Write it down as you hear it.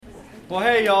Well,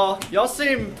 hey, y'all. Y'all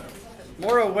seem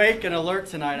more awake and alert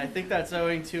tonight. I think that's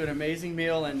owing to an amazing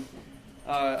meal and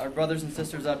our brothers and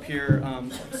sisters up here.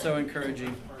 So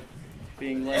encouraging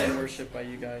being led in worship by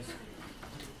you guys.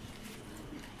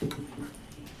 I'm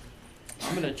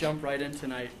going to jump right in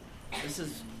tonight.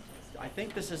 I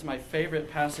think this is my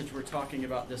favorite passage we're talking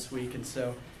about this week, and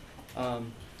so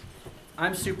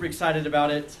I'm super excited about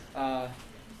it.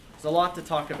 There's a lot to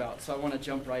talk about, so I want to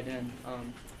jump right in.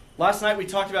 Last night we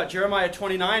talked about Jeremiah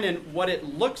 29 and what it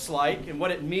looks like and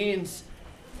what it means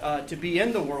to be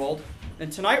in the world.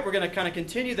 And tonight we're going to kind of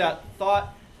continue that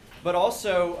thought, but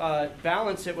also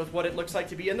balance it with what it looks like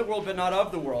to be in the world but not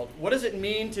of the world. What does it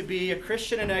mean to be a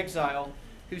Christian in exile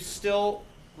who still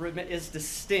is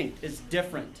distinct, is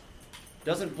different,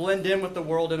 doesn't blend in with the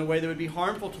world in a way that would be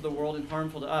harmful to the world and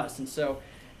harmful to us? And so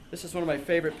this is one of my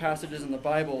favorite passages in the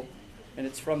Bible, and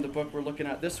it's from the book we're looking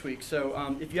at this week.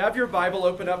 So if you have your Bible,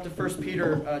 open up to 1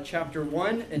 Peter chapter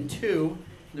 1 and 2.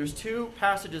 There's two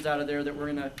passages out of there that we're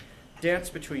going to dance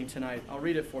between tonight. I'll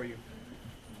read it for you.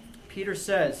 Peter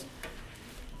says,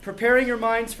 "Preparing your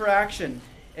minds for action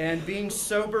and being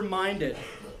sober-minded,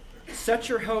 set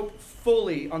your hope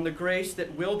fully on the grace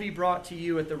that will be brought to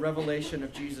you at the revelation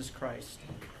of Jesus Christ."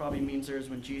 Probably means there's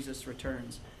when Jesus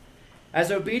returns.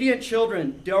 "As obedient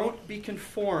children, don't be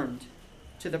conformed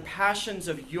to the passions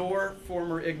of your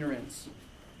former ignorance.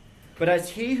 But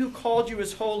as he who called you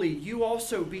is holy, you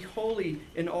also be holy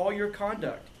in all your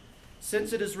conduct.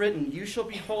 Since it is written, you shall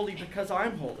be holy because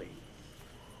I'm holy.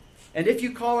 And if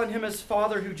you call on him as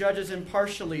Father who judges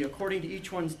impartially according to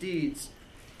each one's deeds,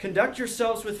 conduct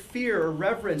yourselves with fear or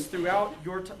reverence throughout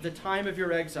the time of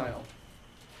your exile,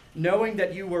 knowing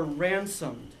that you were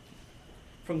ransomed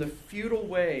from the futile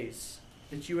ways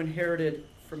that you inherited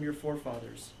from your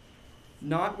forefathers.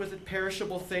 Not with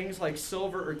perishable things like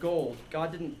silver or gold.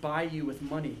 God didn't buy you with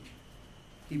money.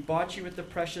 He bought you with the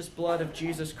precious blood of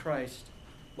Jesus Christ,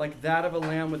 like that of a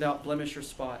lamb without blemish or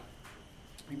spot."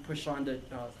 We push on to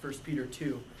 1 Peter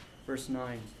 2, verse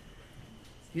 9.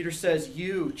 Peter says,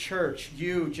 "You, church,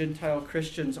 you, Gentile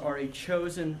Christians, are a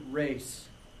chosen race,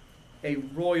 a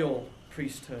royal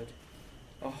priesthood,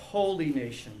 a holy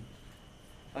nation,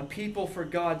 a people for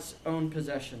God's own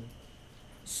possession,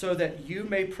 so that you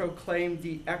may proclaim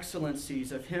the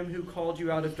excellencies of him who called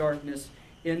you out of darkness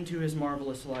into his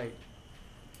marvelous light.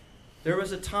 There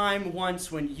was a time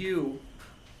once when you,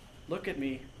 look at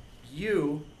me,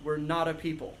 you were not a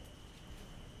people,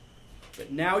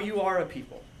 but now you are a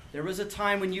people. There was a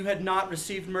time when you had not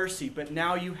received mercy, but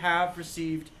now you have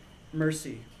received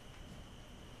mercy.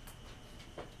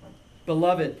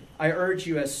 Beloved, I urge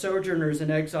you as sojourners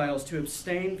and exiles to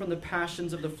abstain from the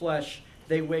passions of the flesh.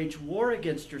 They wage war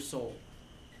against your soul.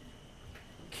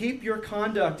 Keep your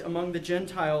conduct among the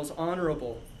Gentiles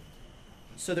honorable,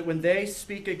 so that when they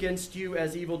speak against you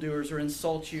as evildoers or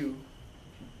insult you,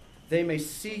 they may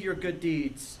see your good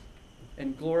deeds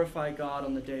and glorify God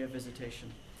on the day of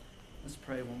visitation." Let's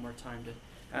pray one more time to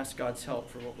ask God's help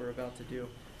for what we're about to do.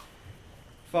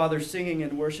 Father, singing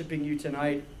and worshiping you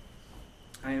tonight,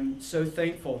 I am so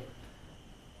thankful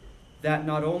that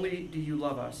not only do you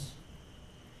love us,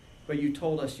 but you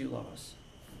told us you love us.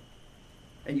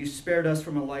 And you spared us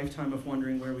from a lifetime of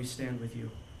wondering where we stand with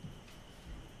you.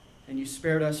 And you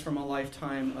spared us from a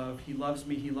lifetime of he loves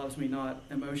me not,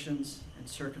 emotions and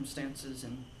circumstances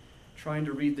and trying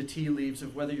to read the tea leaves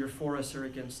of whether you're for us or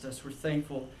against us. We're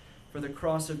thankful for the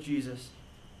cross of Jesus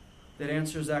that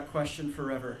answers that question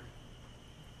forever.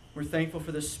 We're thankful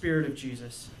for the Spirit of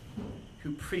Jesus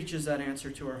who preaches that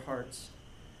answer to our hearts.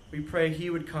 We pray he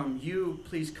would come. You,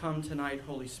 please come tonight,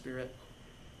 Holy Spirit,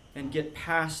 and get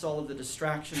past all of the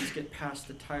distractions, get past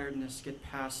the tiredness, get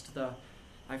past the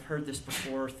I've heard this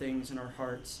before things in our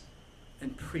hearts,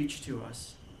 and preach to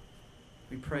us.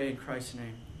 We pray in Christ's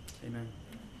name. Amen.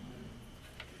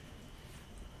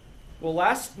 Well,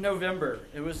 last November,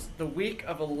 it was the week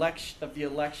of the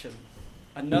election.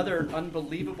 Another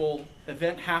unbelievable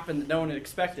event happened that no one had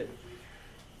expected.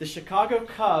 The Chicago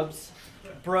Cubs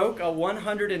broke a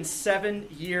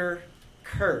 107-year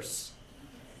curse.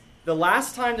 The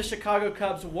last time the Chicago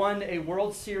Cubs won a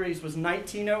World Series was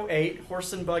 1908,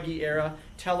 horse and buggy era.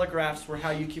 Telegraphs were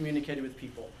how you communicated with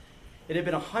people. It had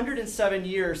been 107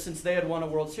 years since they had won a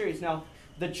World Series. Now,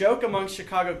 the joke among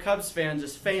Chicago Cubs fans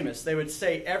is famous. They would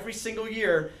say every single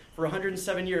year for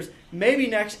 107 years,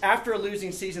 maybe after a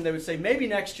losing season, they would say, maybe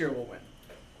next year we'll win.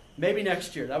 Maybe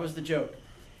next year. That was the joke.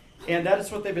 And that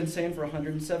is what they've been saying for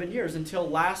 107 years until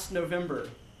last November.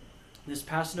 This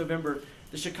past November,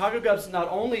 the Chicago Cubs not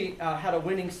only had a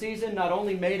winning season, not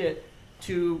only made it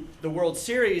to the World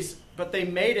Series, but they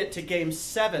made it to Game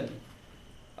 7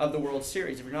 of the World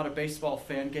Series. If you're not a baseball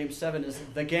fan, Game 7 is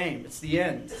the game. It's the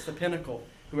end. It's the pinnacle.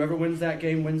 Whoever wins that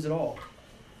game wins it all.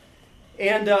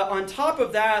 And on top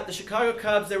of that, the Chicago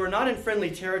Cubs, they were not in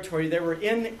friendly territory. They were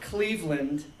in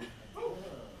Cleveland,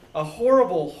 a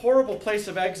horrible, horrible place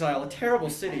of exile, a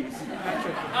terrible city.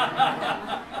 Patrick.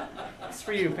 It's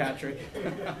for you, Patrick.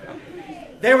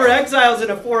 They were exiles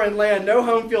in a foreign land, no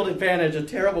home field advantage, a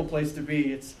terrible place to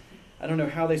be. I don't know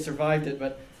how they survived it,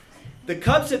 but the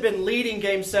Cubs had been leading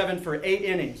Game 7 for 8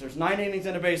 innings. There's 9 innings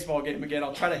in a baseball game. Again,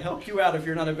 I'll try to help you out if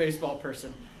you're not a baseball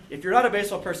person. If you're not a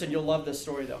baseball person, you'll love this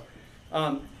story, though.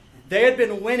 They had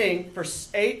been winning for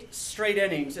 8 straight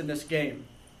innings in this game,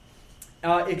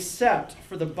 except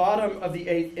for the bottom of the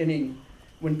 8th inning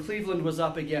when Cleveland was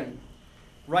up again.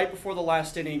 Right before the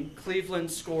last inning, Cleveland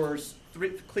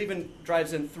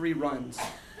drives in 3 runs,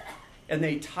 and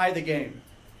they tie the game.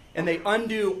 And they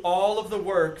undo all of the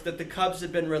work that the Cubs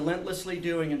had been relentlessly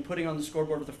doing and putting on the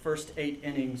scoreboard for the first 8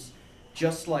 innings,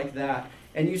 just like that.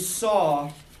 And you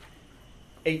saw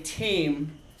a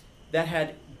team that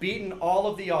had beaten all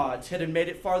of the odds, had made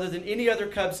it farther than any other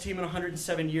Cubs team in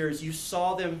 107 years. You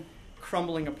saw them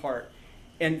crumbling apart.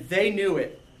 And they knew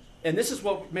it. And this is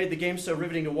what made the game so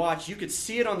riveting to watch. You could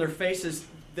see it on their faces.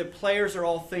 The players are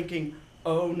all thinking,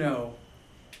 oh no,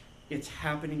 it's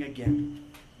happening again.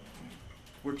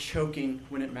 We're choking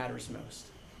when it matters most,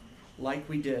 like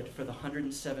we did for the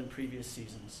 107 previous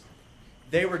seasons.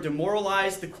 They were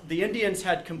demoralized. The Indians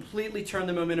had completely turned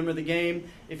the momentum of the game.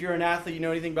 If you're an athlete, you know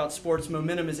anything about sports,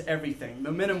 momentum is everything.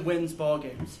 Momentum wins ball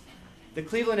games. The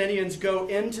Cleveland Indians go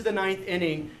into the 9th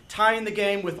inning, tying the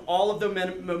game with all of the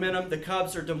momentum. The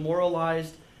Cubs are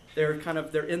demoralized. They're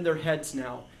in their heads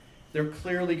now. They're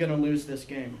clearly going to lose this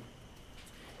game.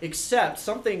 Except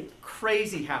something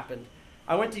crazy happened.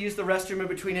 I went to use the restroom in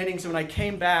between innings, and when I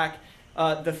came back,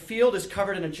 the field is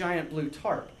covered in a giant blue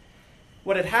tarp.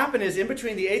 What had happened is in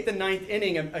between the 8th and 9th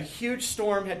inning, a huge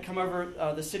storm had come over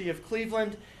the city of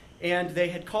Cleveland, and they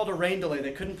had called a rain delay.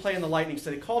 They couldn't play in the lightning, so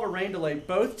they called a rain delay.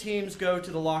 Both teams go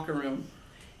to the locker room,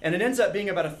 and it ends up being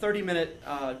about a 30-minute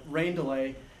rain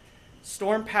delay.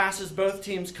 Storm passes, both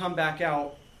teams come back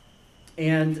out,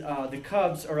 and the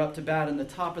Cubs are up to bat in the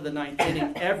top of the 9th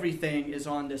inning. Everything is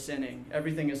on this inning.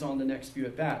 Everything is on the next few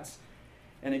at-bats.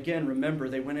 And again, remember,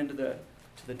 they went into the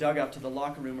dugout, to the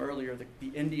locker room earlier.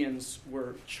 The Indians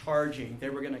were charging.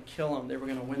 They were going to kill them. They were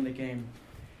going to win the game.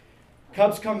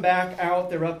 Cubs come back out.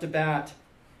 They're up to bat.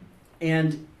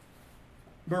 And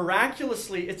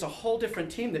miraculously, it's a whole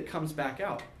different team that comes back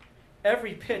out.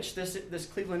 Every pitch this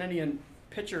Cleveland Indian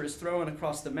pitcher is throwing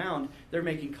across the mound, they're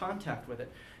making contact with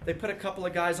it. They put a couple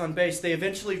of guys on base. They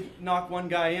eventually knock one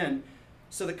guy in.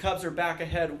 So the Cubs are back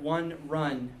ahead 1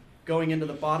 run going into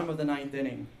the bottom of the 9th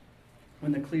inning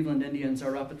when the Cleveland Indians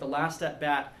are up at the last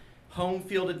at-bat. Home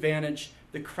field advantage.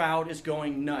 The crowd is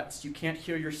going nuts. You can't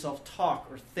hear yourself talk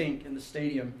or think in the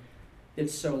stadium.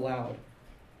 It's so loud.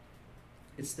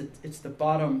 It's the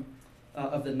bottom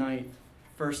of the 9th.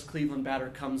 First Cleveland batter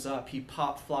comes up. He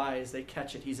pop flies. They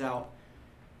catch it. He's out.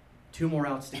 2 more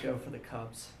outs to go for the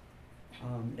Cubs.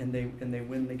 And they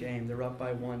win the game. They're up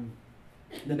by 1.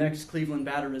 The next Cleveland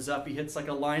batter is up. He hits like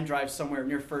a line drive somewhere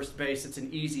near first base. It's an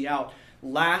easy out.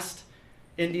 Last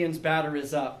Indians batter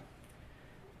is up.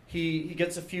 He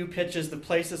gets a few pitches. The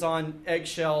place is on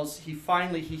eggshells. He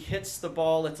hits the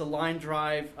ball. It's a line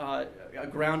drive, a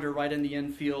grounder right in the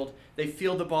infield. They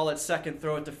field the ball at second,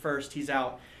 throw it to first. He's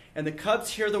out. And the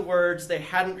Cubs hear the words they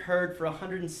hadn't heard for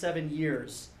 107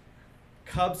 years.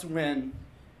 Cubs win.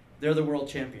 They're the world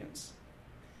champions.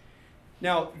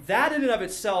 Now, that in and of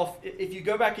itself, if you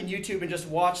go back in YouTube and just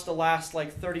watch the last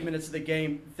 30 minutes of the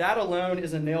game, that alone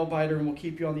is a nail biter and will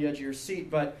keep you on the edge of your seat.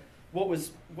 But what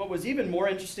was even more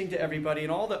interesting to everybody,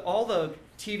 and all the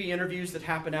TV interviews that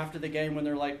happen after the game when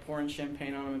they're pouring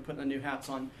champagne on them and putting the new hats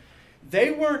on,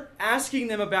 they weren't asking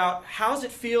them about how's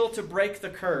it feel to break the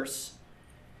curse.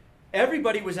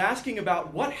 Everybody was asking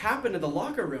about what happened in the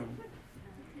locker room.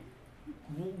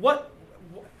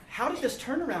 How did this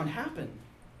turnaround happen?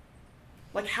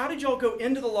 How did y'all go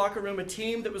into the locker room, a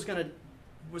team that was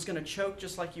gonna choke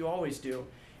just like you always do,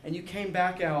 and you came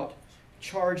back out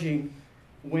charging,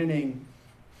 winning,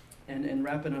 and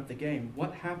wrapping up the game?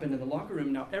 What happened in the locker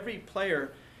room? Now, every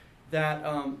player that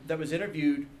was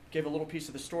interviewed gave a little piece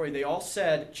of the story. They all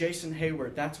said, Jason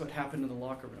Hayward, that's what happened in the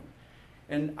locker room.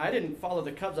 And I didn't follow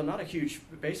the Cubs. I'm not a huge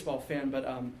baseball fan, but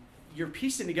you're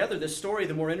piecing together this story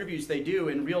the more interviews they do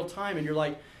in real time, and you're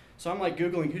like, so I'm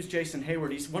Googling, who's Jason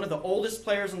Hayward? He's one of the oldest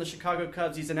players on the Chicago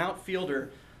Cubs. He's an outfielder.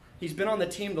 He's been on the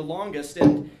team the longest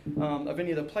of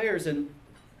any of the players. And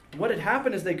what had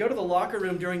happened is they go to the locker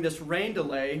room during this rain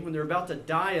delay when they're about to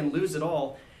die and lose it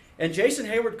all. And Jason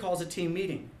Hayward calls a team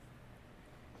meeting.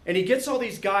 And he gets all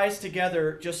these guys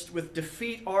together just with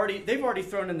defeat already. They've already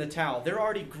thrown in the towel. They're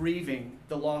already grieving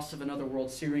the loss of another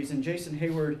World Series. And Jason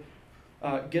Hayward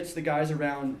gets the guys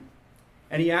around,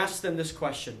 and he asks them this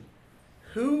question.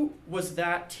 Who was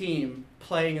that team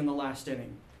playing in the last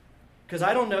inning? Because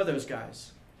I don't know those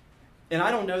guys. And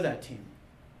I don't know that team.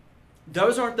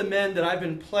 Those aren't the men that I've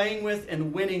been playing with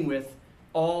and winning with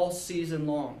all season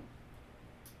long.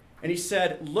 And he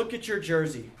said, look at your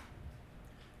jersey.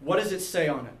 What does it say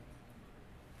on it?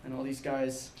 And all these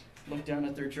guys look down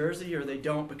at their jersey, or they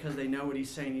don't because they know what he's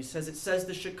saying. He says, it says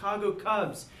the Chicago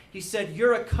Cubs. He said,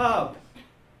 you're a Cub.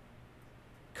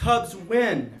 Cubs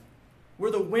win.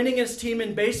 We're the winningest team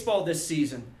in baseball this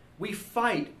season. We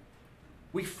fight.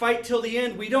 We fight till the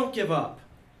end. We don't give up.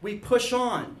 We push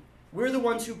on. We're the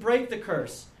ones who break the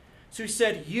curse. So he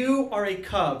said, you are a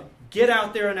Cub. Get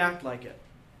out there and act like it.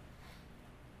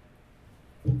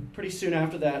 Pretty soon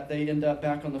after that, they end up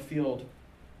back on the field.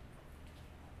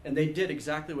 And they did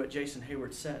exactly what Jason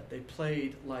Hayward said. They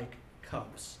played like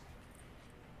Cubs.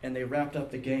 And they wrapped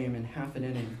up the game in half an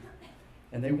inning.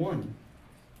 And they won.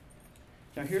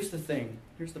 Now here's the thing.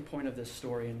 Here's the point of this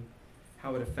story and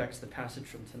how it affects the passage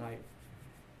from tonight.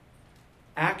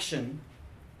 Action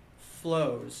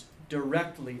flows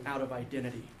directly out of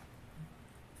identity.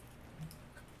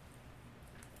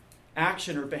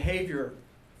 Action or behavior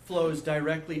flows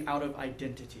directly out of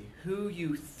identity. Who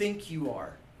you think you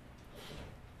are.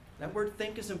 That word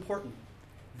think is important.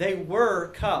 They were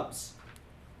Cubs,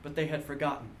 but they had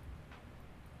forgotten.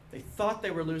 They thought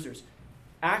they were losers.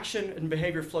 Action and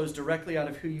behavior flows directly out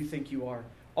of who you think you are.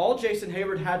 All Jason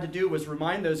Hayward had to do was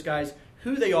remind those guys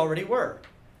who they already were.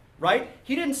 Right?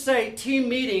 He didn't say, team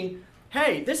meeting,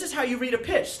 hey, this is how you read a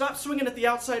pitch. Stop swinging at the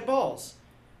outside balls.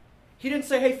 He didn't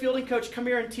say, hey, fielding coach, come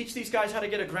here and teach these guys how to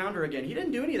get a grounder again. He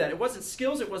didn't do any of that. It wasn't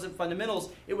skills. It wasn't fundamentals.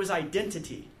 It was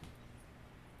identity.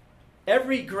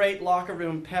 Every great locker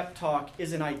room pep talk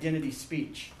is an identity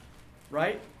speech,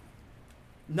 right?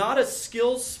 Not a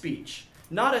skills speech.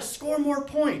 Not a score more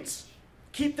points.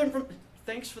 Keep them from...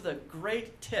 Thanks for the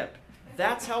great tip.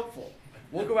 That's helpful.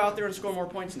 We'll go out there and score more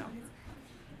points now.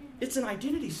 It's an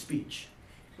identity speech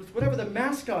with whatever the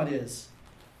mascot is.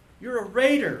 You're a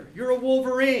Raider. You're a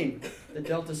Wolverine. The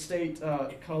Delta State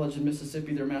College in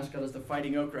Mississippi, their mascot is the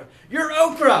Fighting Okra. You're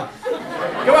Okra!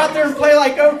 Go out there and play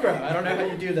like Okra. I don't know how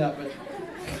you do that, but...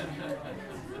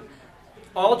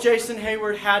 All Jason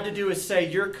Hayward had to do is say,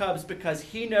 you're Cubs, because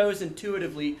he knows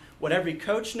intuitively what every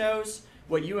coach knows,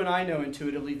 what you and I know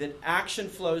intuitively, that action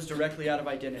flows directly out of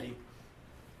identity.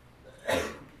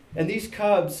 And these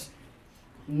Cubs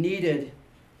needed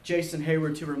Jason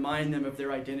Hayward to remind them of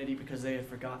their identity because they had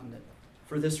forgotten it.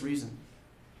 For this reason.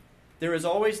 There is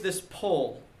always this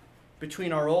pull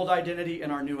between our old identity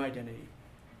and our new identity.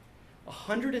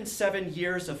 107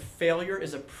 years of failure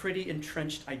is a pretty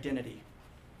entrenched identity.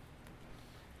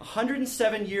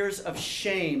 107 years of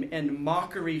shame and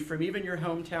mockery from even your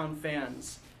hometown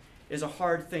fans is a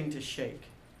hard thing to shake.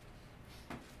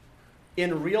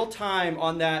 In real time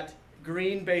on that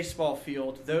green baseball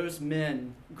field, those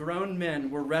men, grown men,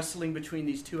 were wrestling between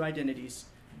these two identities,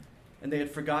 and they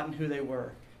had forgotten who they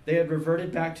were. They had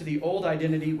reverted back to the old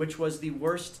identity, which was the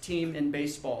worst team in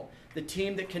baseball, the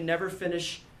team that can never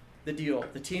finish the deal,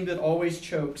 the team that always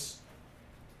chokes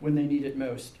when they need it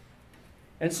most.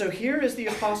 And so here is the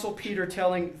Apostle Peter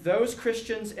telling those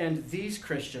Christians and these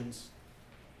Christians,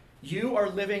 you are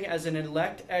living as an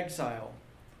elect exile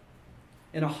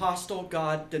in a hostile,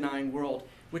 God-denying world.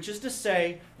 Which is to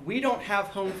say, we don't have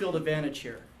home field advantage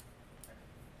here.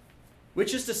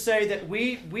 Which is to say that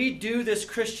we do this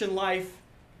Christian life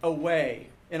away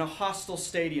in a hostile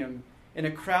stadium in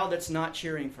a crowd that's not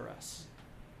cheering for us.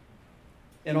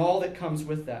 And all that comes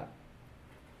with that.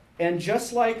 And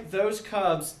just like those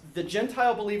Cubs, the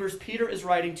Gentile believers Peter is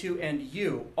writing to, and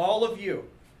you, all of you,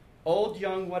 old,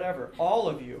 young, whatever, all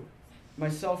of you,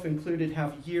 myself included,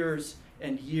 have years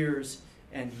and years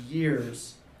and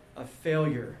years of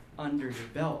failure under your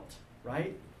belt,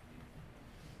 right?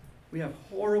 We have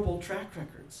horrible track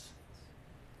records.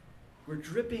 We're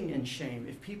dripping in shame.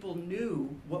 If people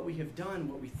knew what we have done,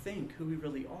 what we think, who we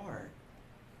really are,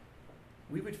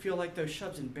 we would feel like those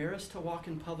shubs, embarrassed to walk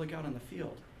in public out on the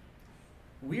field.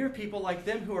 We are people like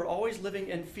them who are always living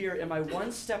in fear. Am I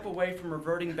one step away from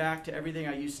reverting back to everything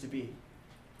I used to be?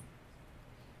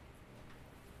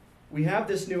 We have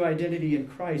this new identity in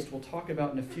Christ we'll talk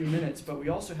about in a few minutes, but we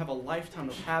also have a lifetime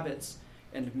of habits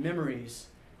and memories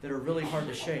that are really hard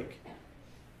to shake.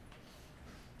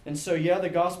 And so, yeah, the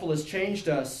gospel has changed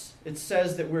us. It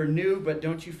says that we're new, but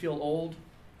don't you feel old?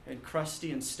 and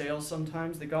crusty and stale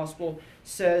sometimes. The gospel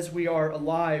says we are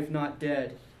alive, not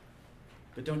dead.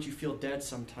 But don't you feel dead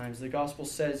sometimes? The gospel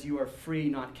says you are free,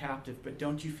 not captive. But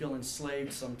don't you feel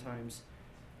enslaved sometimes?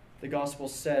 The gospel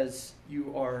says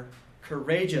you are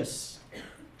courageous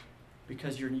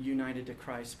because you're united to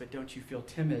Christ. But don't you feel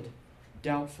timid,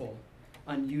 doubtful,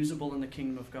 unusable in the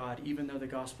kingdom of God, even though the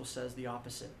gospel says the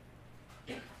opposite?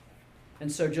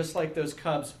 And so just like those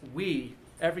cubs, we,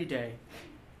 every day,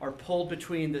 are pulled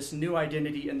between this new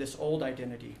identity and this old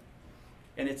identity.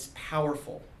 And it's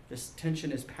powerful. This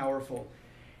tension is powerful.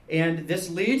 And this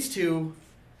leads to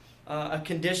a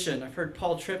condition. I've heard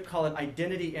Paul Tripp call it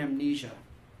identity amnesia.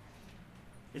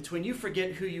 It's when you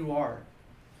forget who you are.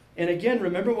 And again,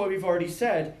 remember what we've already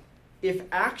said. If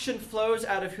action flows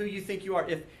out of who you think you are,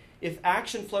 if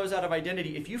action flows out of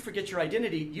identity, if you forget your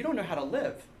identity, you don't know how to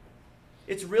live.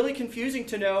 It's really confusing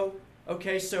to know,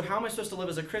 okay, so how am I supposed to live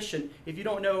as a Christian if you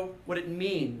don't know what it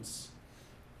means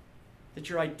that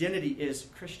your identity is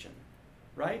Christian,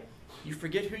 right? You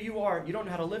forget who you are, you don't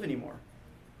know how to live anymore.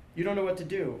 You don't know what to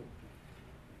do.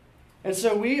 And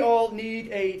so we all need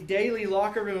a daily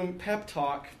locker room pep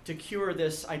talk to cure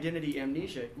this identity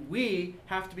amnesia. We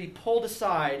have to be pulled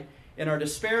aside in our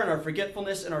despair and our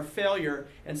forgetfulness and our failure,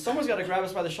 and someone's got to grab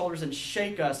us by the shoulders and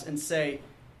shake us and say,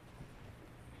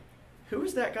 who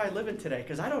is that guy living today?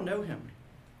 Because I don't know him.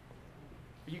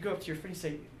 You go up to your friend and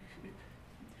say,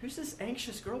 who's this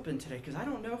anxious girl been today? Because I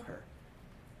don't know her.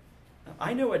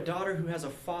 I know a daughter who has a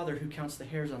father who counts the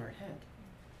hairs on her head.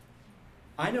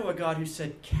 I know a God who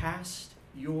said, cast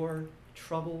your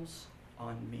troubles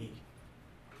on me.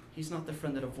 He's not the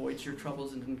friend that avoids your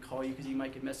troubles and didn't call you because he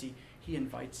might get messy. He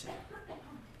invites it.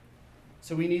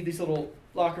 So we need these little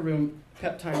locker room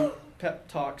pep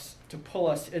talks to pull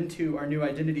us into our new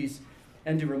identities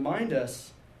and to remind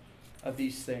us of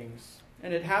these things.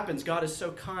 And it happens. God is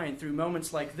so kind through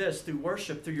moments like this, through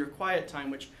worship, through your quiet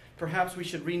time, which perhaps we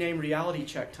should rename reality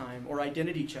check time or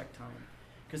identity check time,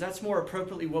 because that's more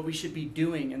appropriately what we should be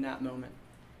doing in that moment.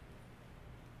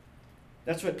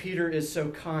 That's what Peter is so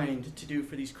kind to do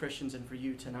for these Christians and for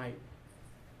you tonight.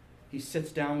 He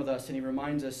sits down with us and he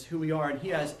reminds us who we are, and he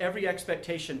has every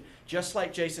expectation, just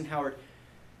like Jason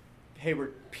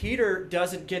Hayward. Peter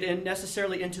doesn't get in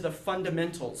necessarily into the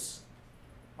fundamentals.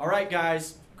 All right,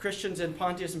 guys, Christians in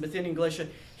Pontus and Bithynia and Galatia,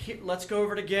 let's go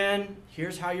over it again.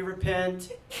 Here's how you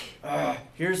repent.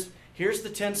 Here's the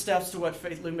 10 steps to what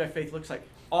living by faith looks like.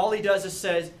 All he does is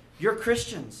says, you're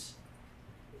Christians.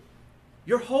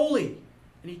 You're holy.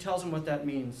 And he tells them what that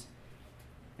means.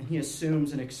 And he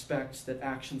assumes and expects that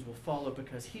actions will follow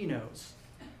because he knows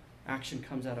action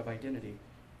comes out of identity.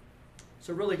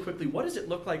 So really quickly, what does it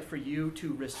look like for you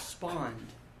to respond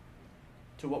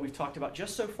to what we've talked about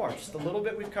just so far? Just a little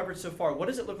bit we've covered so far. What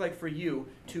does it look like for you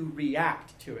to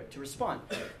react to it, to respond?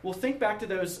 Well, think back to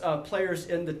those players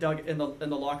in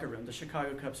the locker room, the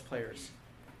Chicago Cubs players.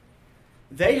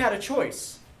 They had a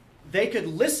choice. They could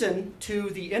listen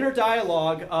to the inner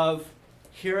dialogue of,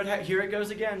 here it goes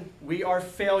again. We are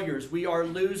failures. We are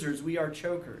losers. We are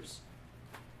chokers.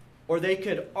 Or they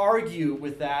could argue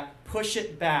with that, push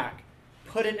it back,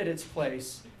 put it in its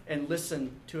place, and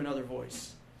listen to another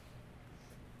voice.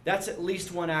 That's at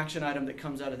least one action item that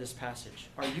comes out of this passage.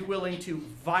 Are you willing to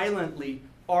violently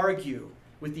argue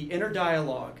with the inner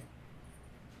dialogue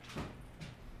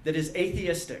that is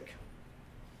atheistic,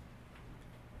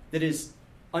 that is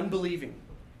unbelieving,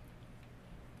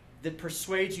 that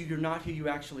persuades you you're not who you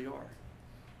actually are?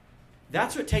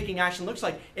 That's what taking action looks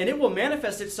like. And it will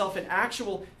manifest itself in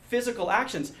actual physical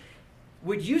actions.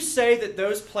 Would you say that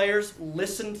those players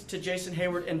listened to Jason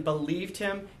Hayward and believed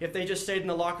him if they just stayed in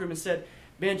the locker room and said,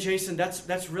 man, Jason,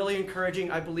 that's really encouraging.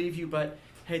 I believe you, but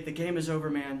hey, the game is over,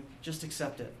 man. Just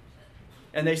accept it.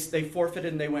 And they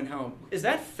forfeited and they went home. Is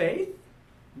that faith?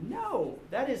 No,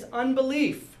 that is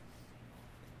unbelief.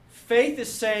 Faith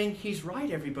is saying, he's right,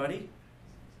 everybody.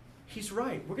 He's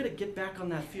right. We're going to get back on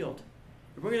that field.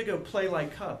 We're going to go play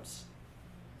like Cubs.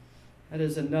 That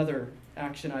is another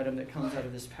action item that comes out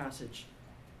of this passage,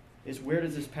 is where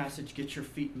does this passage get your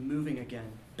feet moving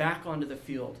again? Back onto the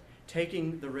field,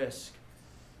 taking the risk,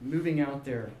 moving out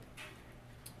there,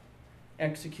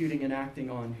 executing and acting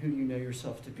on who you know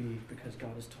yourself to be because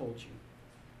God has told you.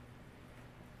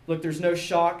 Look, there's no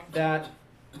shock that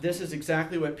this is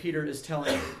exactly what Peter is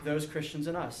telling those Christians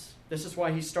and us. This is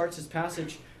why he starts his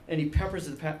passage and he peppers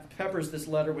this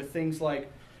letter with things like,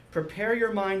 prepare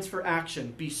your minds for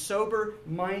action, be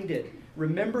sober-minded,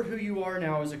 remember who you are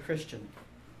now as a Christian.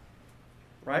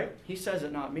 Right? He says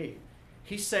it, not me.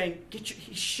 He's saying,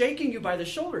 he's shaking you by the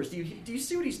shoulders. Do you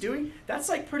see what he's doing? That's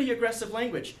like pretty aggressive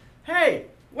language. Hey,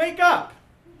 wake up.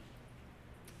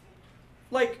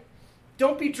 Like,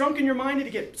 don't be drunk in your mind and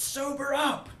to get sober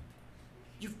up.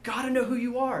 You've got to know who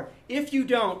you are. If you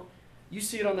don't, you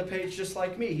see it on the page just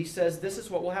like me. He says, this is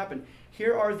what will happen.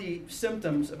 Here are the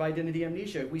symptoms of identity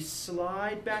amnesia. We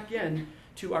slide back in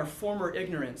to our former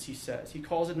ignorance, he says. He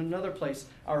calls it in another place,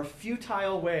 our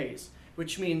futile ways,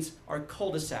 which means our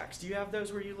cul-de-sacs. Do you have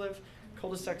those where you live?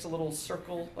 Cul-de-sac's a little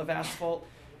circle of asphalt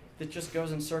that just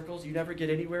goes in circles. You never get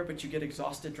anywhere, but you get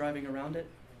exhausted driving around it.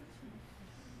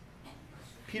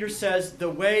 Peter says the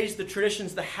ways, the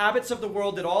traditions, the habits of the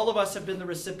world that all of us have been the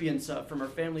recipients of from our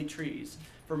family trees,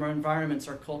 from our environments,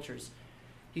 our cultures.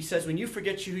 He says when you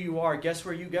forget who you are, guess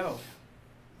where you go?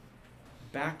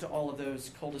 Back to all of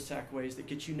those cul-de-sac ways that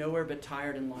get you nowhere but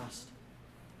tired and lost.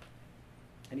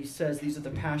 And he says these are the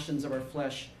passions of our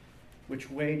flesh which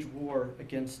wage war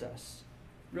against us.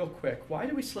 Real quick, why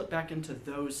do we slip back into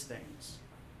those things?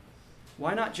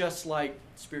 Why not just like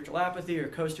spiritual apathy or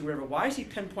coasting, whatever? Why does he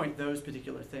pinpoint those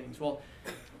particular things? Well,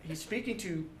 he's speaking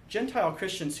to Gentile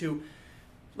Christians who,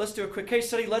 let's do a quick case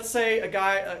study. Let's say a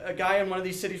guy in one of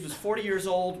these cities was 40 years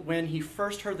old when he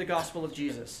first heard the gospel of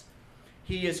Jesus.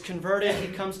 He is converted. He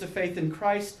comes to faith in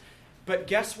Christ. But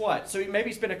guess what? So maybe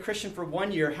he's been a Christian for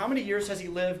 1 year. How many years has he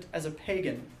lived as a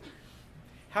pagan?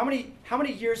 How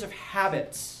many years of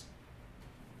habits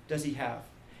does he have?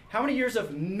 How many years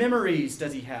of memories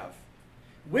does he have?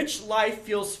 Which life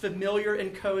feels familiar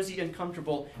and cozy and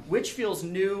comfortable? Which feels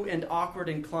new and awkward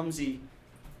and clumsy,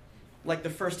 like the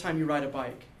first time you ride a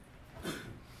bike?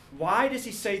 Why does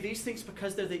he say these things?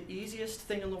 Because they're the easiest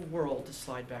thing in the world to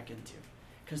slide back into.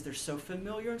 Because they're so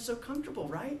familiar and so comfortable,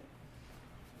 right?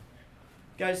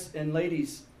 Guys and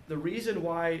ladies, the reason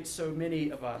why so many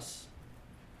of us,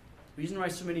 the reason why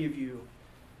so many of you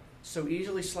so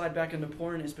easily slide back into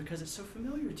porn is because it's so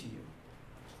familiar to you.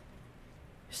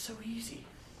 It's so easy.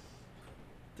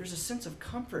 There's a sense of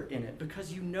comfort in it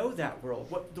because you know that world.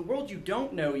 What the world you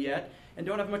don't know yet and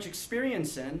don't have much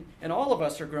experience in, and all of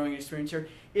us are growing experience here,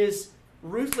 is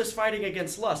ruthless fighting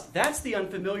against lust. That's the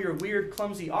unfamiliar, weird,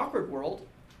 clumsy, awkward world.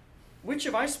 Which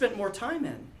have I spent more time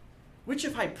in? Which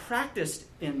have I practiced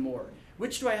in more?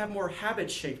 Which do I have more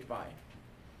habits shaped by?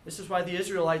 This is why the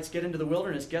Israelites get into the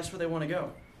wilderness. Guess where they want to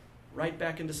go? Right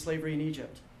back into slavery in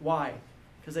Egypt. Why?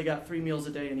 Because they got 3 meals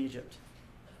a day in Egypt.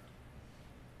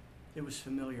 It was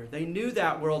familiar. They knew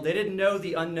that world. They didn't know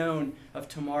the unknown of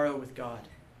tomorrow with God.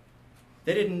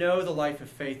 They didn't know the life of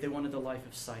faith. They wanted the life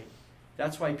of sight.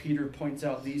 That's why Peter points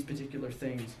out these particular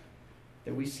things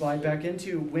that we slide back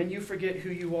into when you forget who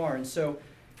you are. And so,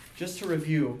 just to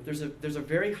review, there's a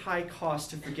very high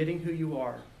cost to forgetting who you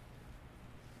are,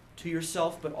 to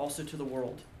yourself, but also to the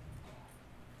world.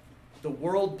 The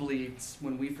world bleeds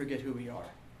when we forget who we are.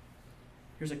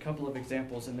 Here's a couple of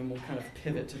examples, and then we'll kind of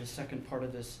pivot to the second part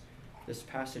of this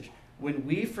passage. When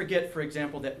we forget, for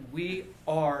example, that we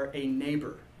are a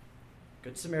neighbor,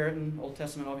 Good Samaritan, Old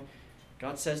Testament,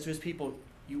 God says to his people,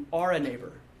 you are a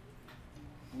neighbor.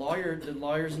 The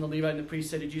lawyers and the Levite and the priest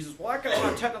say to Jesus, well, I'm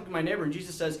not technically my neighbor. And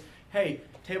Jesus says, hey,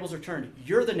 tables are turned.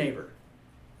 You're the neighbor.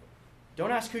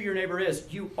 Don't ask who your neighbor is.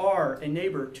 You are a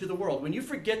neighbor to the world. When you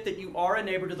forget that you are a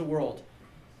neighbor to the world,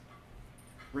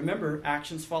 remember,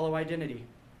 actions follow identity.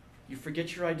 You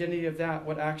forget your identity of that,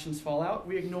 what actions fall out,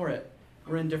 we ignore it.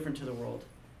 We're indifferent to the world.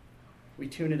 We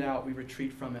tune it out. We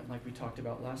retreat from it like we talked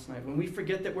about last night. When we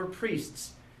forget that we're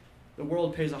priests, the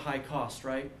world pays a high cost,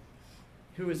 right?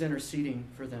 Who is interceding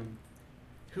for them?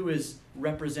 Who is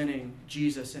representing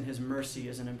Jesus and his mercy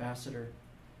as an ambassador?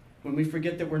 When we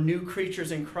forget that we're new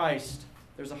creatures in Christ,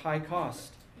 there's a high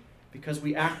cost because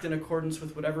we act in accordance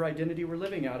with whatever identity we're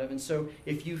living out of. And so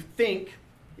if you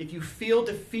feel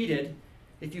defeated,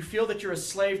 if you feel that you're a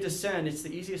slave to sin, it's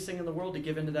the easiest thing in the world to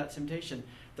give into that temptation.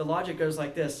 The logic goes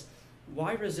like this.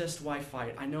 Why resist? Why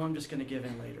fight? I know I'm just going to give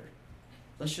in later.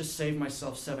 Let's just save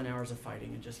myself 7 hours of fighting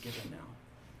and just give in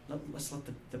now. Let's let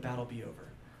the battle be over.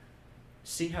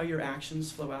 See how your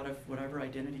actions flow out of whatever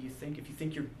identity you think. If you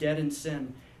think you're dead in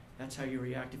sin, that's how you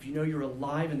react. If you know you're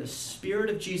alive in the Spirit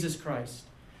of Jesus Christ,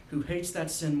 who hates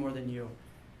that sin more than you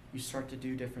start to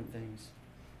do different things.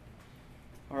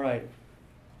 All right.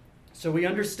 So we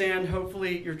understand,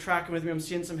 hopefully you're tracking with me, I'm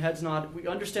seeing some heads nod. We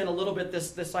understand a little bit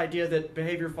this idea that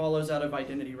behavior follows out of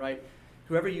identity, right?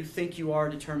 Whoever you think you are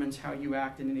determines how you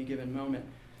act in any given moment.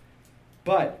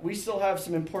 But we still have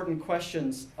some important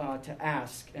questions to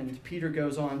ask, and Peter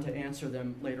goes on to answer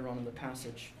them later on in the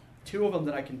passage. 2 of them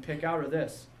that I can pick out are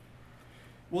this.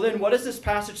 Well then, what does this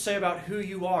passage say about who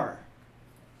you are?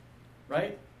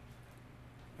 Right?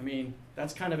 I mean,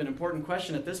 that's kind of an important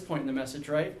question at this point in the message,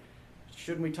 right?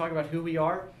 Shouldn't we talk about who we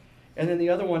are? And then the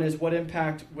other one is, what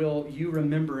impact will you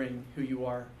remembering who you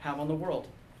are have on the world?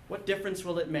 What difference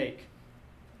will it make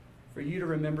for you to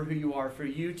remember who you are, for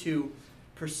you to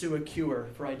pursue a cure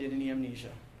for identity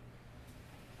amnesia.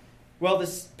 Well,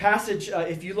 this passage,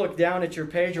 if you look down at your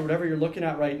page or whatever you're looking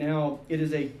at right now, it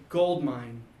is a gold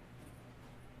mine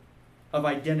of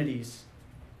identities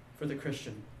for the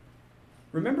Christian.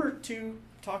 Remember 2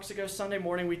 talks ago, Sunday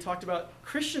morning, we talked about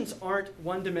Christians aren't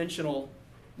one-dimensional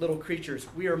little creatures.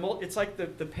 It's like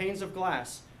the panes of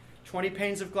glass. 20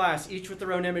 panes of glass, each with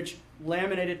their own image,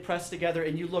 laminated, pressed together,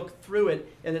 and you look through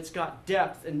it, and it's got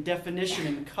depth and definition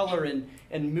and color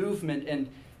and movement and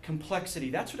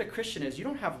complexity. That's what a Christian is. You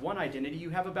don't have one identity.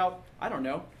 You have about, I don't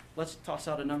know, let's toss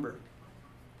out a number.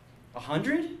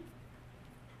 100?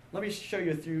 Let me show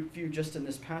you a few just in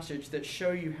this passage that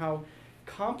show you how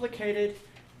complicated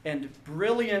and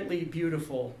brilliantly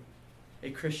beautiful a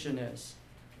Christian is.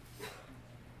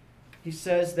 He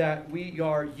says that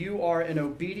you are an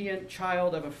obedient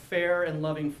child of a fair and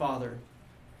loving Father.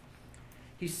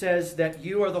 He says that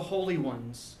you are the holy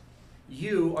ones.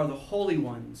 You are the holy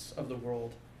ones of the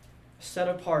world, set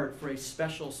apart for a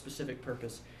special, specific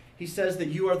purpose. He says that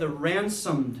you are the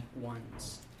ransomed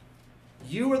ones.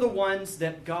 You are the ones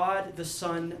that God the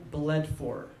Son bled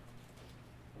for.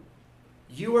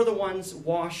 You are the ones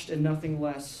washed in nothing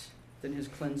less than his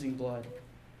cleansing blood.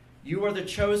 You are the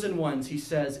chosen ones, he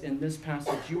says in this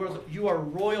passage. You are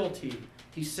royalty,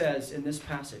 he says in this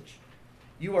passage.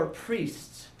 You are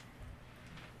priests.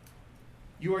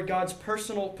 You are God's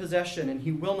personal possession, and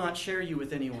he will not share you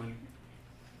with anyone.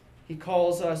 He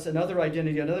calls us another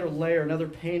identity, another layer, another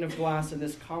pane of glass in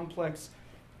this complex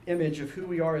image of who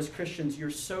we are as Christians. You're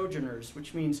sojourners,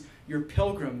 which means you're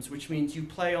pilgrims, which means you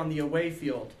play on the away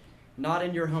field, not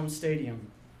in your home stadium.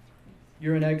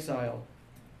 You're an exile.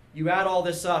 You add all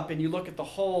this up and you look at the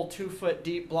whole 2-foot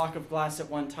deep block of glass at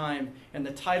one time, and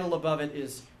the title above it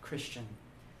is Christian.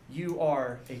 You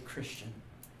are a Christian.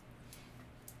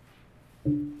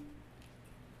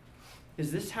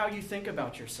 Is this how you think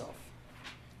about yourself?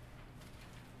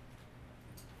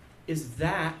 Is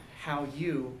that how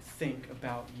you think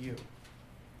about you?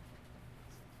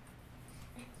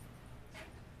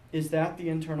 Is that the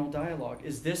internal dialogue?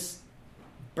 Is this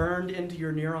burned into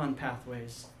your neuron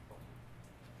pathways?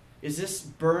 Is this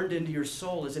burned into your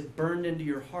soul? Is it burned into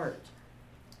your heart?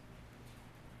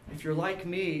 If you're like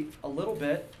me, a little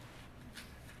bit,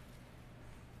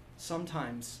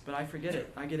 sometimes, but I forget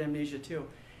it. I get amnesia too.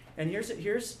 And here's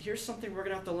something we're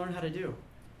going to have to learn how to do.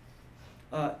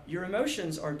 Your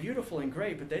emotions are beautiful and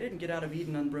great, but they didn't get out of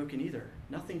Eden unbroken either.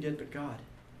 Nothing did but God.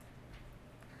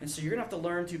 And so you're going to have to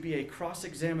learn to be a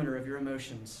cross-examiner of your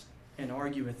emotions and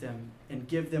argue with them and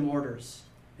give them orders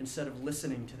instead of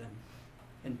listening to them.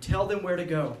 And tell them where to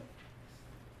go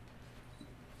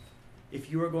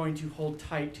if you are going to hold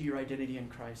tight to your identity in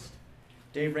Christ.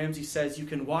 Dave Ramsey says you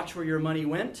can watch where your money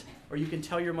went, or you can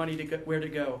tell your money where to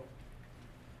go.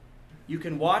 You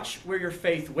can watch where your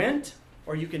faith went,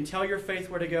 or you can tell your faith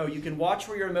where to go. You can watch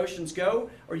where your emotions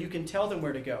go, or you can tell them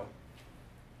where to go.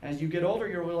 As you get older,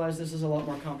 you'll realize this is a lot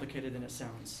more complicated than it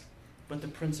sounds. But the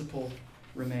principle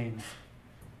remains.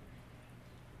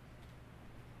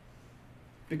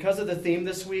 Because of the theme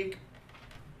this week,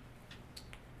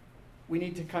 we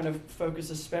need to kind of focus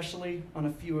especially on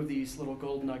a few of these little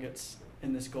gold nuggets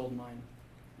in this gold mine.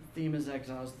 The theme is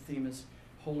exiles. The theme is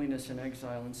holiness and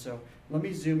exile. And so let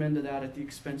me zoom into that at the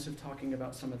expense of talking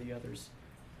about some of the others.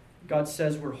 God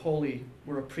says we're holy.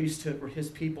 We're a priesthood. We're his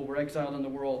people. We're exiled in the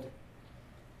world.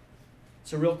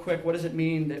 So real quick, what does it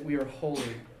mean that we are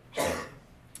holy?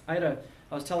 I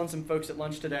was telling some folks at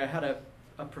lunch today, I had a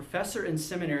professor in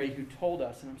seminary who told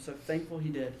us, and I'm so thankful he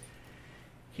did.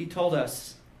 He told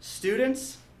us,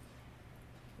 students,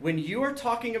 when you are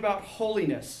talking about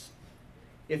holiness,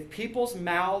 if people's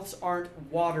mouths aren't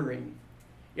watering,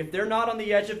 if they're not on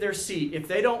the edge of their seat, if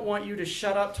they don't want you to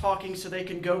shut up talking so they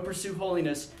can go pursue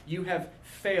holiness, you have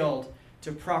failed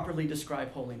to properly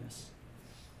describe holiness.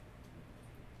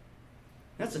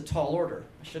 That's a tall order.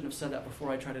 I shouldn't have said that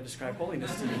before I tried to describe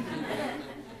holiness to you.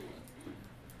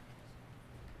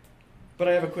 But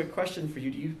I have a quick question for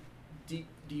you.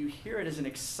 Do you hear it as an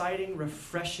exciting,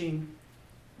 refreshing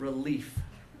relief?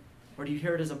 Or do you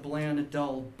hear it as a bland,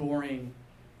 dull, boring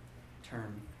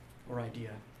term or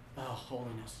idea? Oh,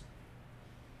 holiness.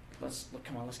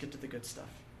 Come on, let's get to the good stuff.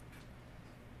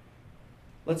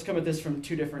 Let's come at this from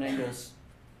 2 different angles.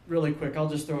 Really quick, I'll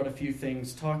just throw out a few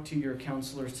things. Talk to your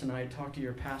counselors tonight. Talk to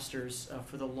your pastors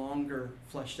for the longer,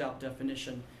 fleshed-out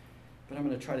definition. But I'm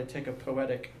going to try to take a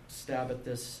poetic stab at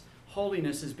this.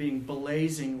 Holiness is being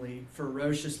blazingly,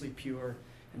 ferociously pure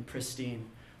and pristine.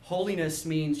 Holiness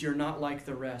means you're not like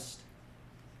the rest.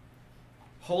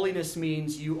 Holiness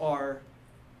means you are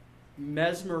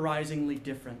mesmerizingly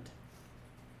different.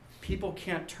 People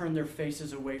can't turn their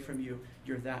faces away from you.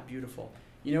 You're that beautiful.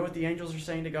 You know what the angels are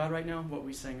saying to God right now? What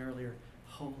we sang earlier.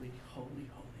 Holy, holy,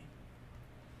 holy.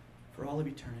 For all of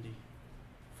eternity,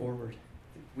 forward,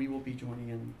 we will be joining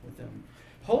in with them.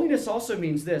 Holiness also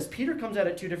means this. Peter comes at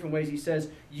it two different ways. He says,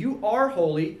 you are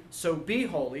holy, so be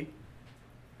holy.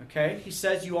 Okay? He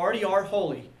says you already are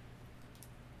holy.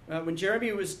 When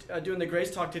Jeremy was doing the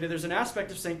grace talk today, there's an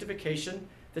aspect of sanctification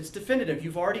that's definitive.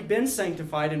 You've already been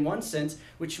sanctified in one sense,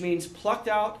 which means plucked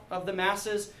out of the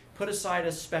masses, put aside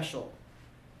as special.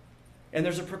 And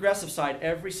there's a progressive side.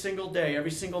 Every single day,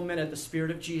 every single minute, the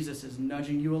Spirit of Jesus is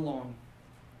nudging you along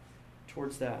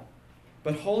towards that.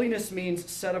 But holiness means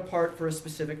set apart for a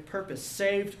specific purpose,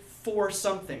 saved for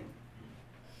something.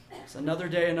 It's another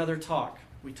day, another talk.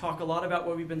 We talk a lot about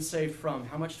what we've been saved from.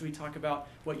 How much do we talk about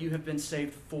what you have been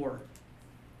saved for?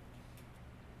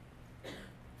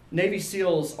 Navy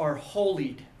SEALs are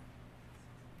holied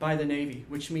by the Navy,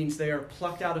 which means they are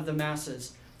plucked out of the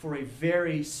masses for a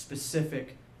very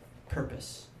specific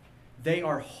purpose. They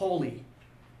are holy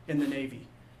in the Navy,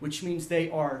 which means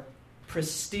they are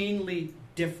pristinely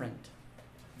different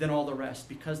than all the rest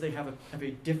because they have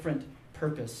a different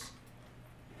purpose.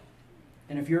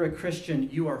 And if you're a Christian,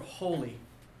 you are holy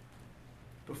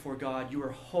before God. You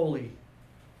are holy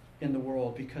in the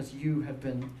world because you have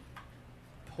been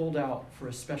pulled out for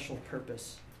a special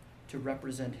purpose to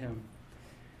represent Him.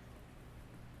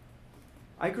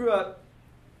 I grew up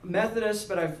Methodist,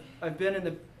 but I've been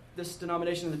in this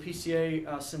denomination of the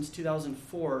PCA since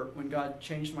 2004 when God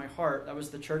changed my heart. That was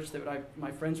the church that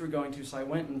my friends were going to, so I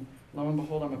went, and lo and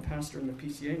behold, I'm a pastor in the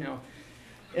PCA now.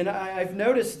 And I've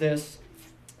noticed this,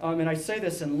 and I say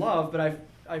this in love, but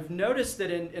I've noticed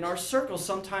that in our circles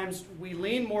sometimes we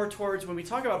lean more towards, when we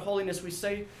talk about holiness,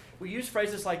 we use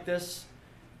phrases like this: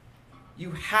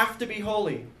 you have to be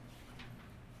holy.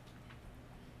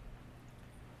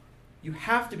 You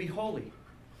have to be holy.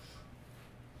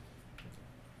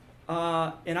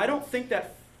 And I don't think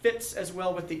that fits as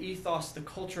well with the ethos, the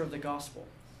culture of the gospel.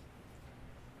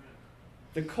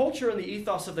 The culture and the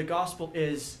ethos of the gospel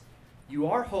is you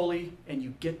are holy and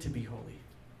you get to be holy.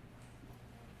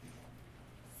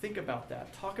 Think about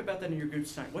that. Talk about that in your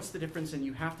groups tonight. What's the difference in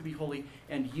you have to be holy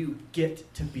and you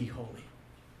get to be holy?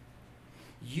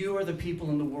 You are the people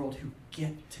in the world who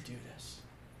get to do this.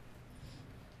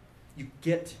 You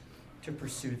get to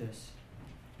pursue this.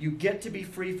 You get to be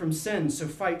free from sin, so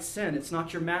fight sin. It's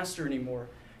not your master anymore.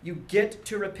 You get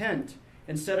to repent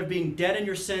instead of being dead in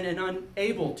your sin and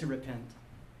unable to repent.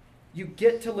 You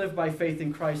get to live by faith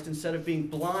in Christ instead of being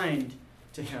blind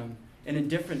to Him and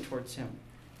indifferent towards Him.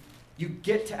 You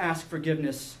get to ask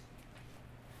forgiveness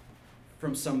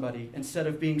from somebody instead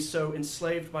of being so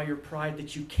enslaved by your pride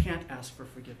that you can't ask for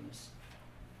forgiveness.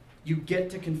 You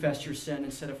get to confess your sin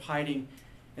instead of hiding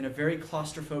in a very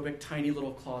claustrophobic, tiny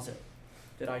little closet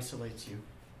that isolates you.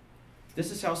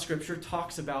 This is how Scripture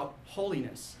talks about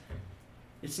holiness.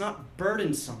 It's not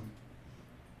burdensome.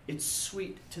 It's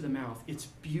sweet to the mouth. It's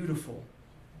beautiful.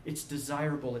 It's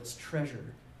desirable. It's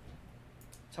treasure.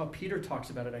 That's how Peter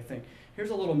talks about it, I think. Here's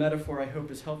a little metaphor I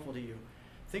hope is helpful to you.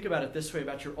 Think about it this way,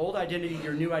 about your old identity,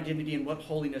 your new identity, and what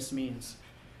holiness means.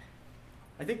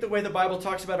 I think the way the Bible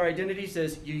talks about our identities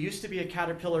is you used to be a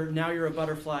caterpillar, now you're a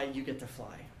butterfly, you get to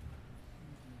fly.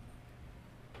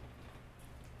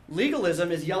 Legalism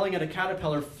is yelling at a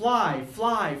caterpillar, fly,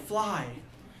 fly, fly.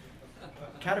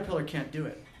 Caterpillar can't do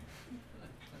it.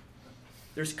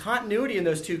 There's continuity in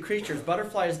those two creatures.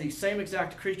 Butterfly is the same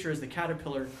exact creature as the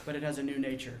caterpillar, but it has a new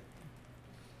nature.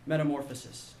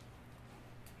 Metamorphosis.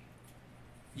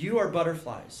 You are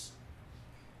butterflies.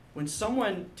 When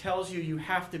someone tells you you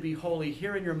have to be holy,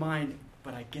 hear in your mind,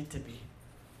 but I get to be.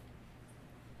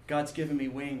 God's given me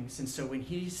wings, and so when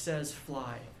He says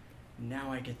fly,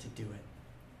 now I get to do it.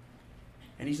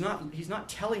 And he's not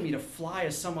telling me to fly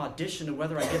as some audition of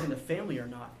whether I get in the family or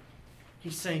not.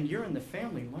 He's saying, you're in the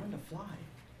family, learn to fly.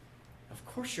 Of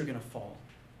course you're going to fall.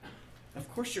 Of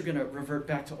course you're going to revert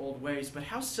back to old ways, but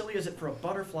how silly is it for a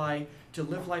butterfly to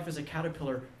live life as a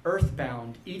caterpillar,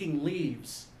 earthbound, eating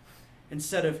leaves,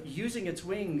 instead of using its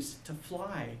wings to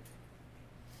fly?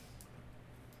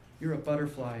 You're a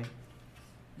butterfly.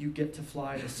 You get to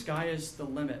fly. The sky is the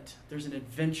limit. There's an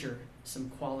adventure,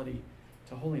 some quality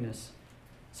to holiness.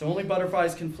 So only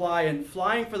butterflies can fly, and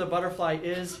flying for the butterfly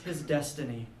is his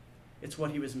destiny. It's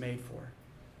what he was made for.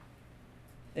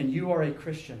 And you are a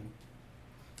Christian,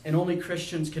 and only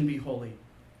Christians can be holy,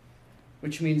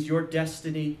 which means your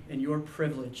destiny and your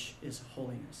privilege is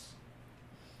holiness.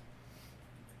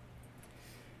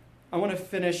 I want to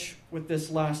finish with this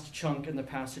last chunk in the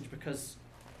passage because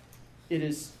it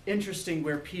is interesting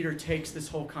where Peter takes this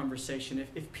whole conversation.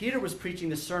 If Peter was preaching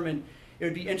this sermon, it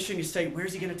would be interesting to say,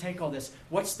 where's he going to take all this?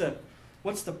 What's the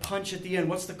punch at the end?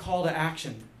 What's the call to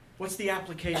action? What's the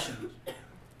application?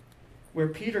 Where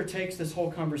Peter takes this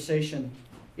whole conversation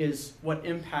is what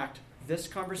impact this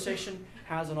conversation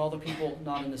has on all the people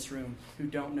not in this room who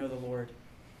don't know the Lord,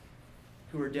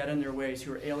 who are dead in their ways,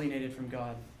 who are alienated from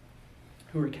God,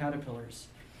 who are caterpillars,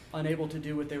 unable to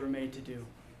do what they were made to do,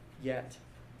 yet,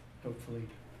 hopefully.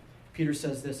 Peter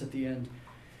says this at the end.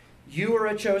 You are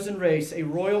a chosen race, a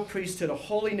royal priesthood, a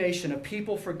holy nation, a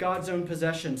people for God's own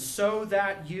possession, so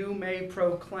that you may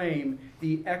proclaim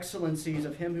the excellencies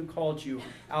of him who called you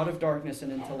out of darkness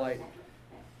and into light.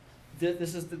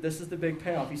 This is the big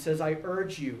payoff. He says, I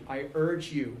urge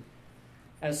you,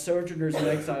 as sojourners and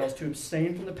exiles, to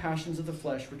abstain from the passions of the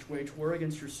flesh which wage war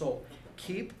against your soul.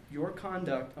 Keep your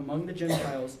conduct among the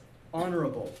Gentiles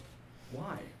honorable.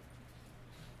 Why?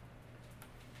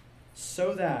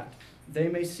 So that they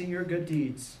may see your good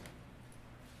deeds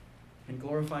and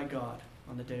glorify God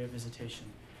on the day of visitation.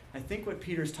 I think what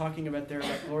Peter's talking about there,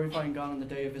 about glorifying God on the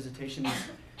day of visitation, is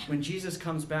when Jesus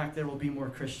comes back, there will be more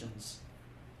Christians.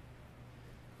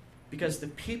 Because the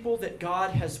people that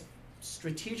God has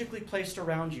strategically placed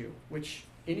around you, which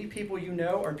any people you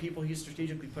know are people He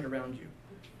strategically put around you.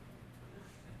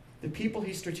 The people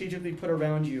He strategically put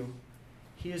around you,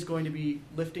 He is going to be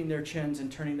lifting their chins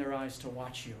and turning their eyes to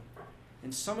watch you.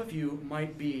 And some of you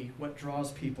might be what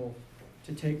draws people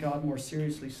to take God more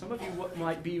seriously. Some of you what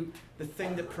might be the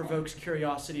thing that provokes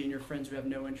curiosity in your friends who have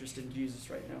no interest in Jesus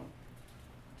right now.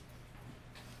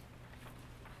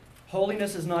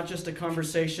 Holiness is not just a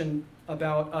conversation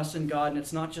about us and God, and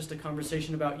it's not just a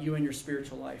conversation about you and your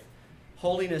spiritual life.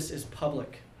 Holiness is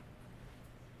public.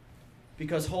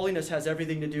 Because holiness has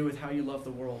everything to do with how you love the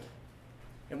world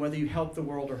and whether you help the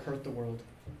world or hurt the world.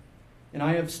 And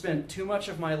I have spent too much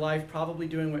of my life probably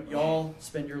doing what y'all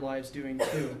spend your lives doing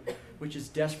too, which is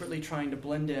desperately trying to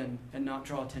blend in and not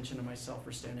draw attention to myself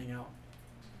or standing out.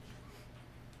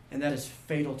 And that is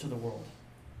fatal to the world.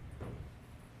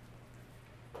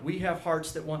 We have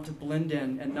hearts that want to blend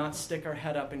in and not stick our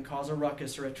head up and cause a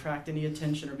ruckus or attract any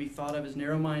attention or be thought of as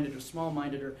narrow-minded or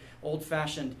small-minded or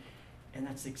old-fashioned. And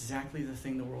that's exactly the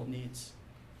thing the world needs.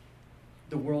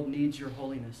 The world needs your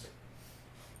holiness.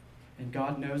 And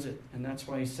God knows it, and that's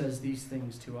why He says these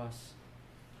things to us.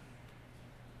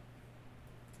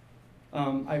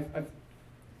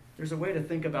 There's a way to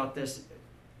think about this.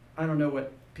 I don't know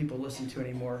what people listen to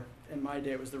anymore. In my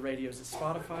day, it was the radio. Is it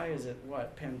Spotify? Is it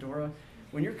what? Pandora?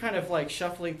 When you're kind of like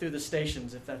shuffling through the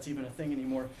stations, if that's even a thing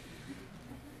anymore,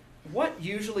 what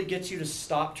usually gets you to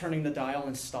stop turning the dial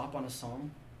and stop on a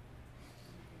song?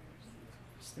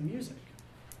 It's the music.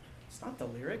 It's not the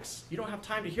lyrics. You don't have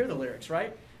time to hear the lyrics,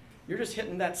 right? You're just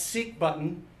hitting that seek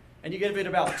button, and you give it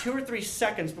about 2 or 3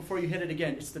 seconds before you hit it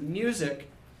again. It's the music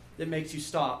that makes you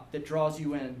stop, that draws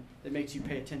you in, that makes you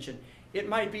pay attention. It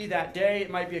might be that day, it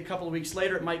might be a couple of weeks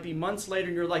later, it might be months later,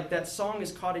 and you're like, that song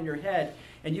is caught in your head,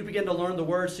 and you begin to learn the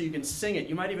words so you can sing it.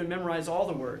 You might even memorize all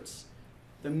the words.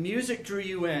 The music drew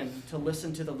you in to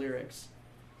listen to the lyrics.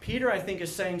 Peter, I think,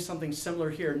 is saying something similar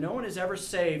here. No one is ever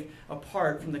saved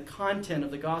apart from the content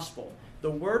of the gospel.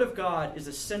 The Word of God is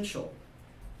essential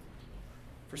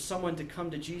for someone to come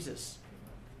to Jesus.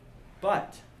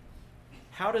 But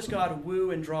how does God woo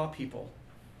and draw people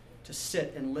to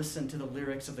sit and listen to the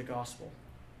lyrics of the gospel?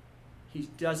 He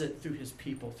does it through His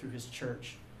people, through His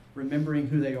church, remembering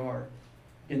who they are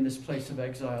in this place of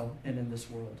exile and in this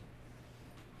world.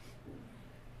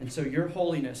 And so your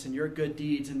holiness and your good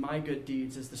deeds and my good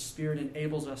deeds, as the Spirit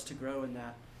enables us to grow in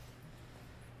that,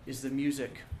 is the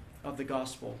music of the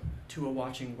gospel to a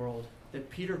watching world that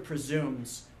Peter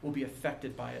presumes will be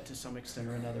affected by it to some extent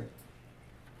or another.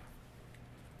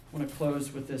 I want to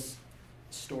close with this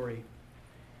story.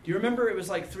 Do you remember it was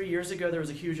like 3 years ago there was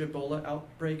a huge Ebola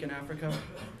outbreak in Africa?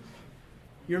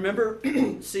 You remember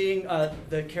seeing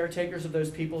the caretakers of those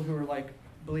people who were like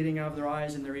bleeding out of their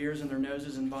eyes and their ears and their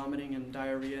noses and vomiting and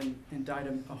diarrhea and died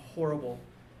a horrible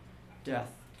death.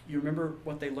 You remember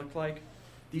what they looked like?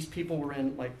 These people were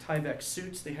in like Tyvek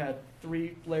suits. They had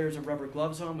 3 layers of rubber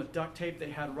gloves on with duct tape. They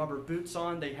had rubber boots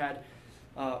on. They had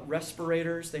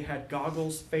respirators. They had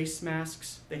goggles, face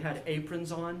masks. They had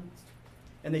aprons on.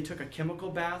 And they took a chemical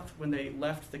bath when they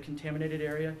left the contaminated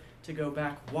area to go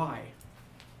back. Why?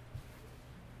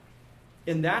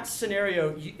 In that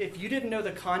scenario, if you didn't know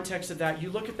the context of that,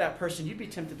 you look at that person, you'd be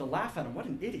tempted to laugh at him. What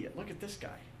an idiot. Look at this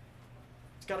guy.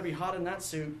 It's got to be hot in that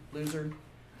suit, loser.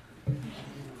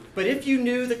 But if you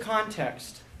knew the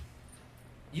context,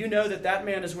 you know that that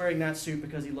man is wearing that suit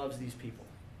because he loves these people.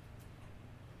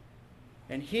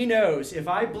 And he knows if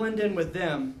I blend in with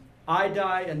them, I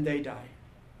die and they die.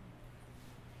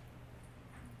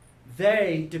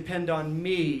 They depend on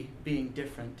me being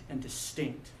different and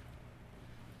distinct.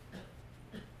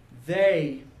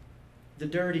 They, the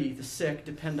dirty, the sick,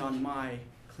 depend on my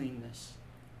cleanness.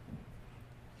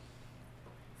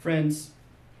 Friends,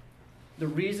 the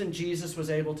reason Jesus was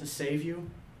able to save you,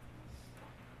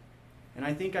 and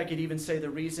I think I could even say the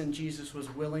reason Jesus was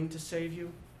willing to save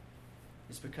you,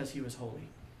 is because he was holy.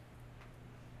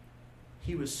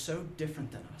 He was so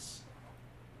different than us,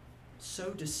 so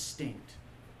distinct,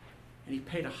 and he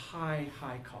paid a high,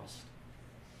 high cost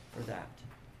for that.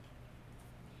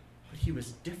 But he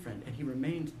was different, and he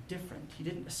remained different. He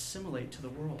didn't assimilate to the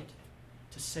world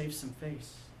to save some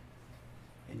face.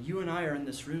 And you and I are in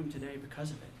this room today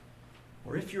because of it.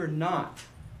 Or if you're not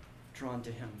drawn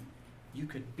to him, you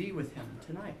could be with him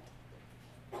tonight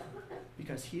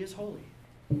because he is holy.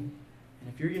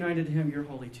 And if you're united to him, you're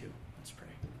holy too. Let's pray.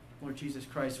 Lord Jesus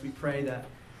Christ, we pray that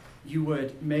you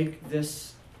would make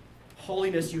this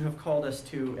holiness you have called us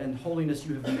to and holiness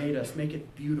you have made us, make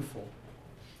it beautiful.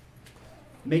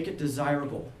 Make it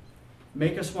desirable.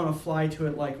 Make us want to fly to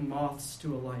it like moths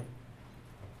to a light.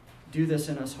 Do this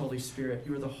in us, Holy Spirit.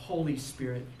 You are the Holy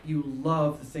Spirit. You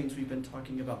love the things we've been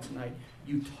talking about tonight.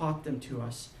 You taught them to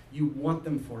us. You want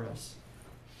them for us.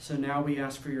 So now we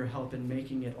ask for your help in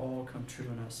making it all come true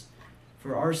in us.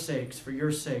 For our sakes, for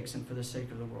your sakes, and for the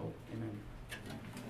sake of the world. Amen.